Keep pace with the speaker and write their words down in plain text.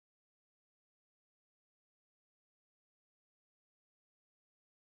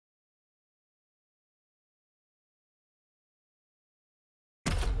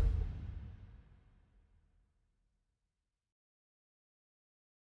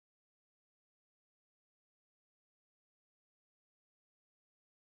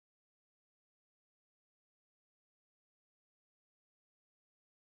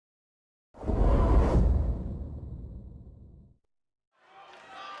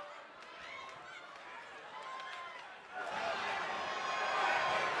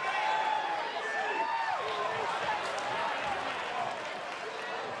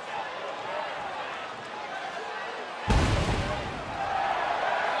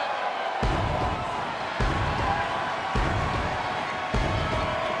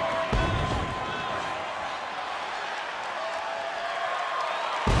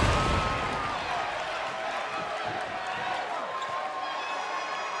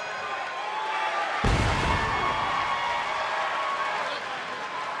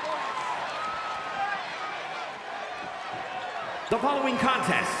The following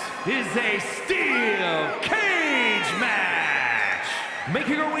contest is a steel cage match.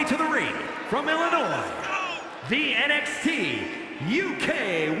 Making her way to the ring from Illinois, the NXT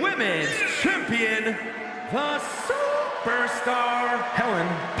UK Women's Champion, the Superstar Helen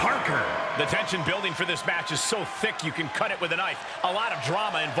Parker. The tension building for this match is so thick you can cut it with a knife. A lot of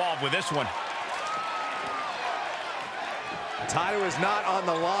drama involved with this one. Title is not on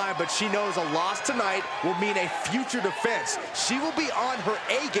the line, but she knows a loss tonight will mean a future defense. She will be on her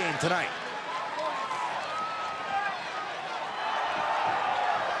A game tonight.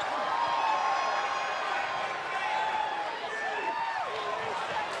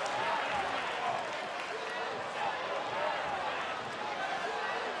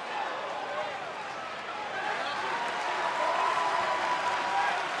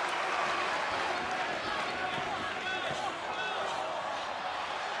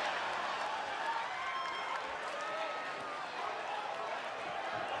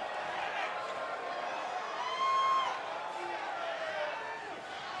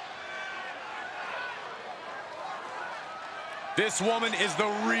 This woman is the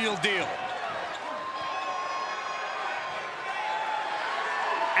real deal.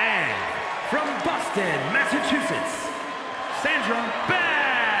 And from Boston, Massachusetts, Sandra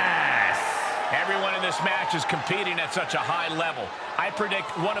Bass. Everyone in this match is competing at such a high level. I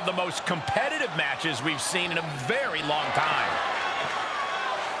predict one of the most competitive matches we've seen in a very long time.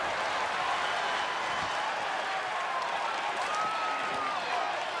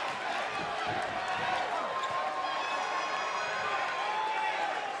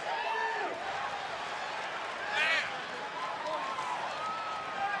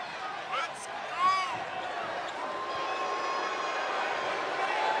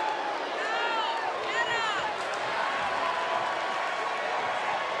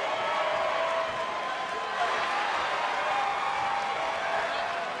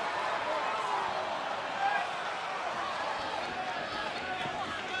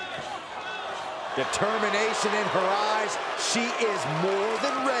 Determination in her eyes. She is more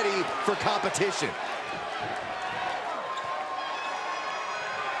than ready for competition.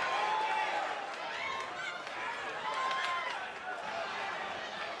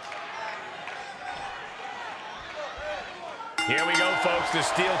 Here we go, folks. The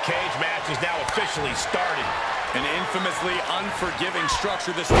steel cage match is now officially started. An infamously unforgiving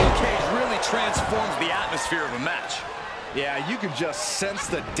structure, the steel cage really transforms the atmosphere of a match. Yeah, you can just sense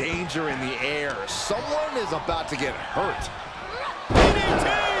the danger in the air. Someone is about to get hurt. DDT!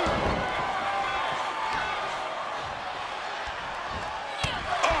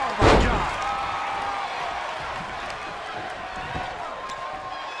 Oh, my God.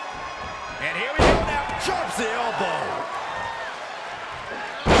 And here we go now. Drops the elbow.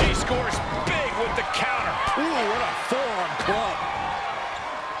 She scores big with the counter. Ooh, what a forearm club.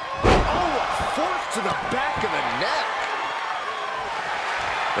 Oh, a force to the back of the neck.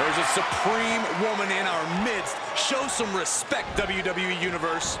 There's a supreme woman in our midst. Show some respect, WWE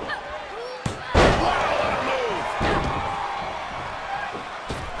Universe. What a move!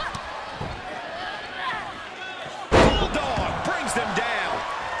 Bulldog brings them down.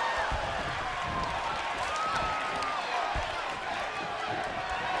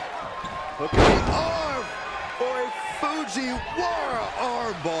 Look at the arm for a Fujiwara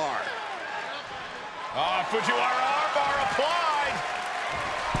armbar. Fujiwara armbar applied.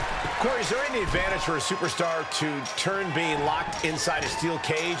 Corey, is there any advantage for a superstar to turn being locked inside a steel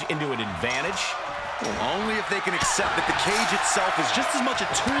cage into an advantage? Only if they can accept that the cage itself is just as much a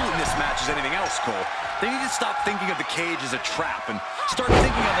tool in this match as anything else, Cole. They need to stop thinking of the cage as a trap and start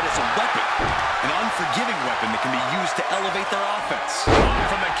thinking of it as a weapon, an unforgiving weapon that can be used to elevate their offense.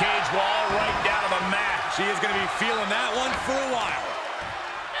 From the cage wall right down to the mat. She is going to be feeling that one for a while.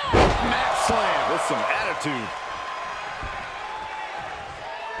 Mat slam with some attitude.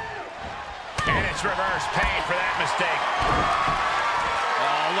 And it's reverse pain for that mistake.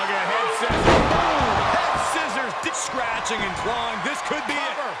 Oh, look at that head scissors. Boom! Head scissors, scratching and clawing. This could be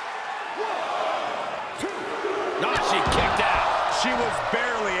it. No, she kicked out. She was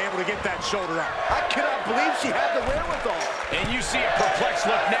barely able to get that shoulder up. I cannot believe she had the wherewithal. And you see a perplexed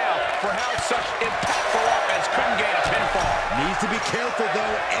look now for how such impactful offense couldn't gain a pinfall. Needs to be careful,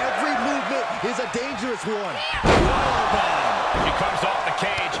 though. Every movement is a dangerous one. Whoa, She comes off the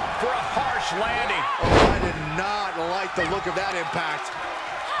cage for a harsh landing. oh, I did not like the look of that impact.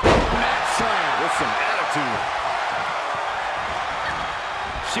 Mat slam with some attitude.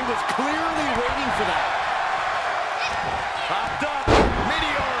 She was clearly waiting for that. Popped up.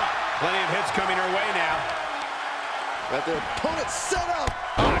 Meteora. Plenty of hits coming her way now. Got their opponent set up.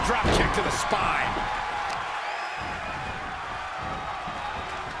 Oh, a drop kick to the spine.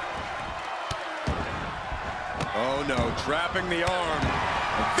 Oh no, trapping the arm.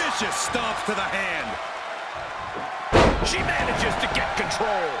 Vicious stomps to the hand. She manages to get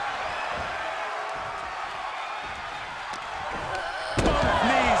control. Both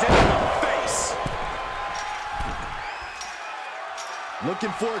knees into the face.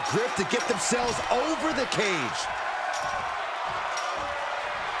 Looking for a grip to get themselves over the cage.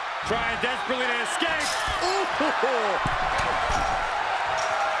 Trying desperately to escape. Ooh.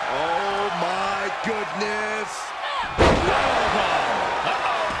 Oh my goodness.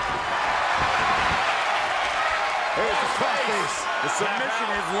 There's the crossface. The submission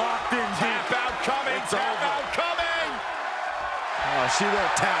is locked in deep. Tap out coming. Tap out coming. Oh, she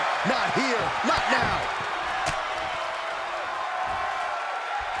won't tap. Not here. Not now.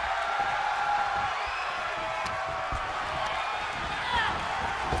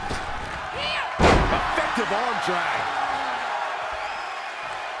 Effective arm drag.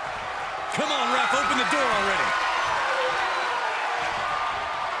 Come on, ref, open the door already.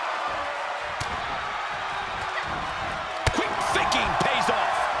 Quick thinking pays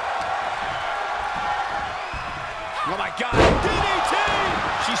off. Oh my God, DDT!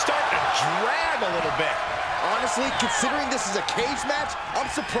 She's starting to drag a little bit. Honestly, considering this is a cage match, I'm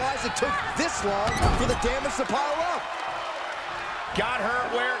surprised it took this long for the damage to pile up. Got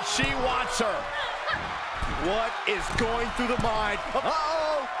her where she wants her. What is going through the mind?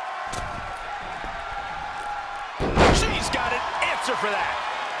 Uh-oh! She's got an answer for that.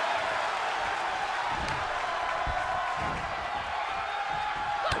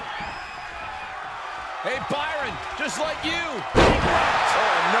 Hey, Byron, just like you.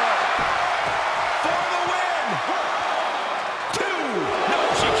 Oh, no. For the win. 2. No,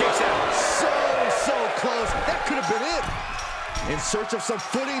 she kicks out. So close. That could have been it. In search of some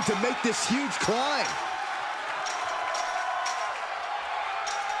footing to make this huge climb.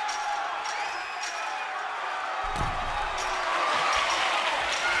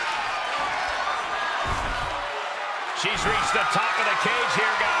 She's reached the top of the cage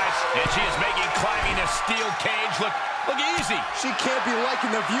here, guys. And she is making climbing a steel cage look easy. She can't be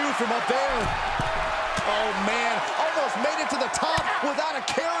liking the view from up there. Oh, man. Almost made it to the top without a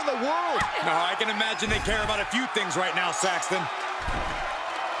care in the world. No, I can imagine they care about a few things right now, Saxton.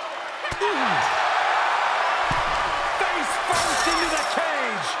 Face first into the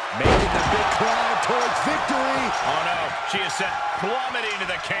cage. Making the big climb towards victory. Oh, no. She is sent plummeting to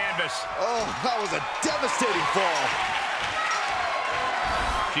the canvas. Oh, that was a devastating fall.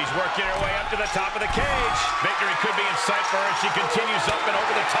 She's working her way up to the top of the cage. Victory could be in sight for her as she continues up and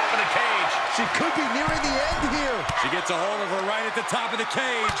over the top of the cage. She could be nearing the end here. She gets a hold of her right at the top of the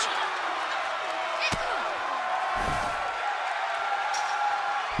cage.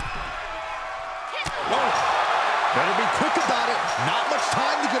 Oh, better be quick about it. Not much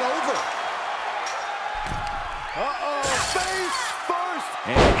time to get over. Uh-oh, face first.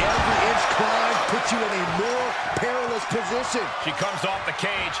 And every inch climb puts you in a more perilous position. She comes off the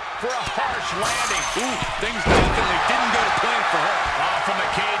cage for a harsh landing. Ooh, things definitely didn't go to plan for her. From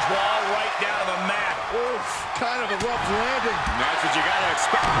the cage wall right down to the mat. Oof, kind of a rough landing. And that's what you got to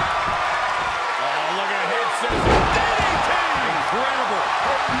expect. Oh, look at head scissors. DDT! Incredible.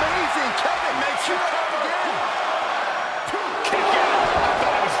 Amazing. Kevin makes you up again. Kick out. I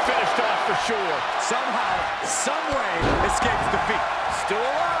thought it was finished off for sure. Somehow, someway, escapes defeat. Still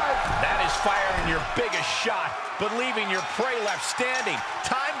alive. That is firing your biggest shot, but leaving your prey left standing.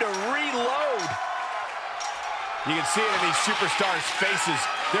 Time to reload. You can see it in these superstars' faces.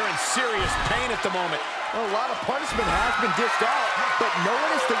 They're in serious pain at the moment. A lot of punishment has been dished out, but no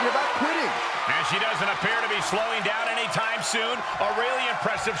one is thinking about quitting. And she doesn't appear to be slowing down anytime soon. A really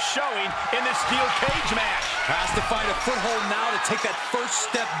impressive showing in this steel cage match. Has to find a foothold now to take that first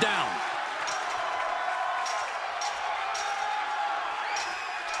step down.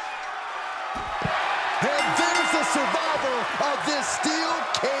 And there's the survivor of this steel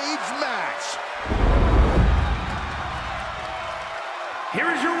cage match. Here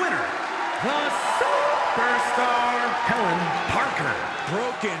is your winner, the Superstar, Helen Parker.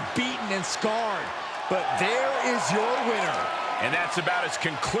 Broken, beaten, and scarred. But there is your winner. And that's about as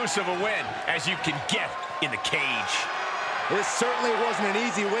conclusive a win as you can get in the cage. This certainly wasn't an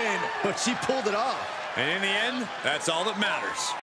easy win, but she pulled it off. And in the end, that's all that matters.